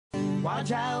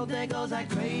Watch out, there goes that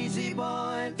crazy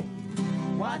boy.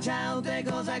 Watch out, there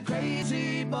goes that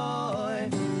crazy boy.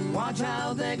 Watch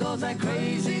out, there goes that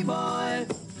crazy boy.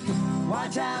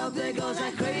 Watch out, there goes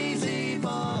that crazy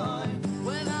boy.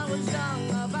 When I was young,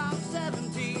 about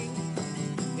 17,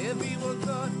 everyone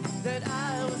thought that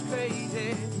I was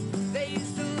crazy. They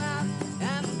used to laugh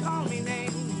and call me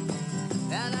names,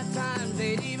 and at times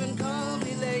they'd even call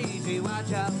me lazy.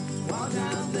 Watch out,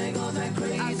 there goes that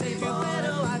crazy boy. I said, you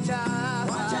better watch out.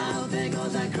 Watch out, there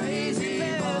goes that crazy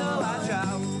boy.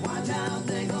 Watch out,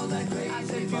 there goes that crazy boy. I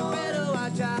said, you better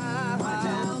watch out. Watch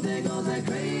out, there goes that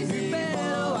crazy boy.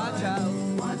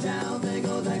 Watch out, there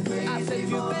goes that crazy boy. I said,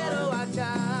 you better watch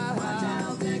out. Watch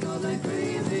out, there goes that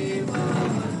crazy boy.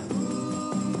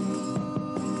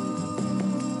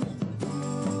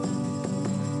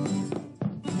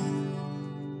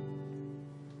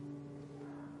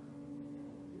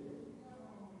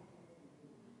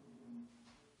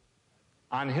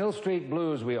 On Hill Street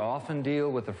Blues, we often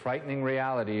deal with the frightening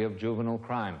reality of juvenile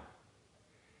crime.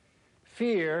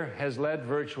 Fear has led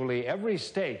virtually every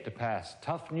state to pass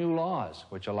tough new laws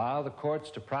which allow the courts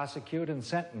to prosecute and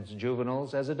sentence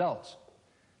juveniles as adults.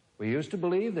 We used to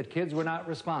believe that kids were not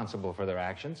responsible for their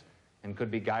actions and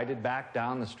could be guided back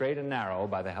down the straight and narrow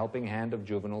by the helping hand of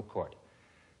juvenile court.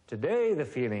 Today, the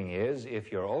feeling is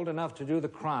if you're old enough to do the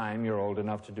crime, you're old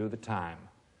enough to do the time.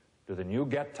 Do the new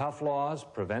Get Tough laws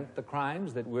prevent the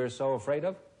crimes that we're so afraid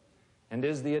of? And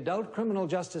is the adult criminal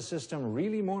justice system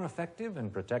really more effective in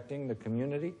protecting the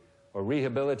community or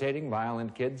rehabilitating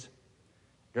violent kids?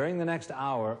 During the next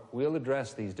hour, we'll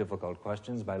address these difficult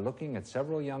questions by looking at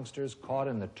several youngsters caught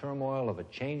in the turmoil of a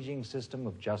changing system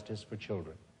of justice for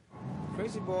children.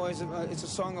 Crazy Boys, it's a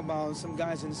song about some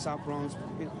guys in the South Bronx,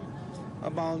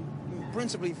 about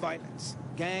principally violence,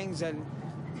 gangs that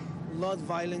love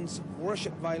violence,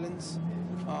 worship violence,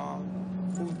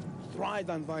 who thrived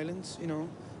on violence,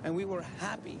 and we were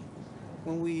happy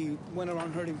when we went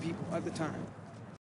around hurting people at the time.